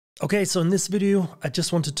Okay, so in this video, I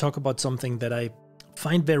just want to talk about something that I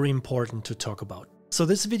find very important to talk about. So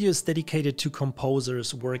this video is dedicated to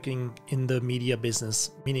composers working in the media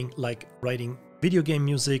business, meaning like writing video game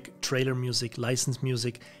music, trailer music, licensed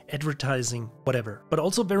music, advertising, whatever. But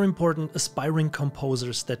also very important, aspiring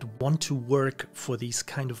composers that want to work for these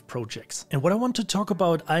kind of projects. And what I want to talk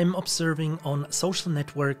about, I'm observing on social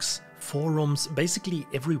networks, forums, basically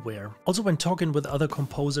everywhere. Also when talking with other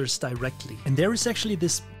composers directly. And there is actually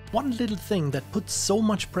this one little thing that puts so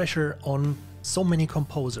much pressure on so many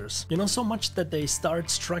composers. You know, so much that they start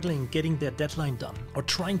struggling getting their deadline done, or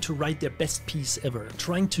trying to write their best piece ever,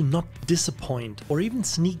 trying to not disappoint, or even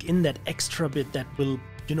sneak in that extra bit that will,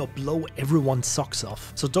 you know, blow everyone's socks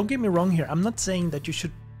off. So don't get me wrong here, I'm not saying that you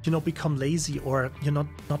should, you know, become lazy or you're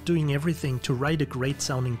not doing everything to write a great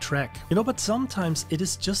sounding track. You know, but sometimes it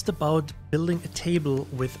is just about building a table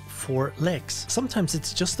with 4 legs. Sometimes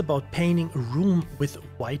it's just about painting a room with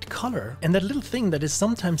white color. And that little thing that is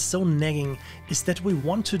sometimes so nagging is that we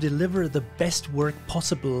want to deliver the best work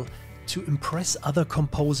possible to impress other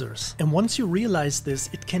composers. And once you realize this,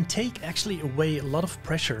 it can take actually away a lot of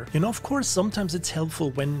pressure. You know, of course, sometimes it's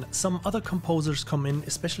helpful when some other composers come in,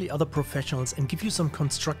 especially other professionals, and give you some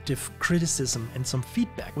constructive criticism and some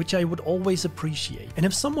feedback, which I would always appreciate. And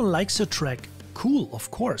if someone likes your track, cool, of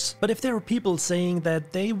course. But if there are people saying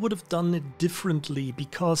that they would have done it differently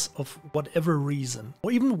because of whatever reason,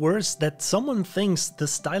 or even worse, that someone thinks the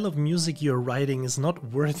style of music you're writing is not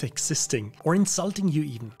worth existing, or insulting you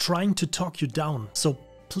even, trying to talk you down. So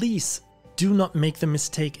please do not make the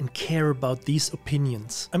mistake and care about these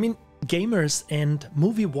opinions. I mean, gamers and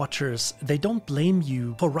movie watchers, they don't blame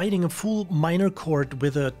you for writing a full minor chord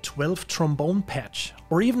with a 12 trombone patch,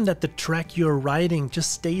 or even that the track you're writing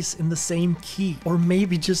just stays in the same key, or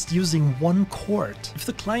maybe just using one chord. If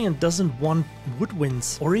the client doesn't want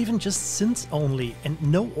woodwinds, or even just synths only and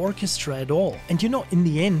no orchestra at all. And you know, in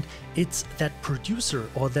the end, it's that producer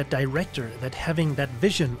or that director that having that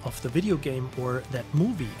vision of the video game or that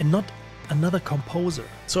movie, and not another composer.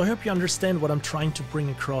 So I hope you understand what I'm trying to bring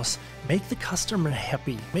across. Make the customer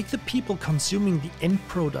happy, make the people consuming the end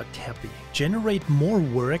product happy, generate more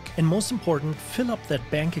work, and most important, fill up that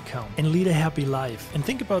bank account and lead a happy life. And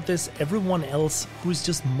think about this, everyone else who is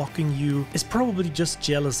just mocking you is probably just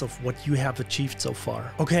jealous of what you have achieved so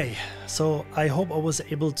far. Okay, so I hope I was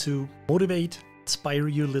able to motivate, inspire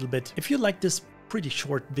you a little bit. If you like this pretty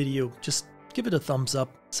short video, just give it a thumbs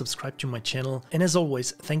up, subscribe to my channel, and as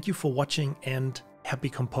always, thank you for watching and happy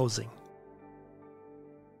composing.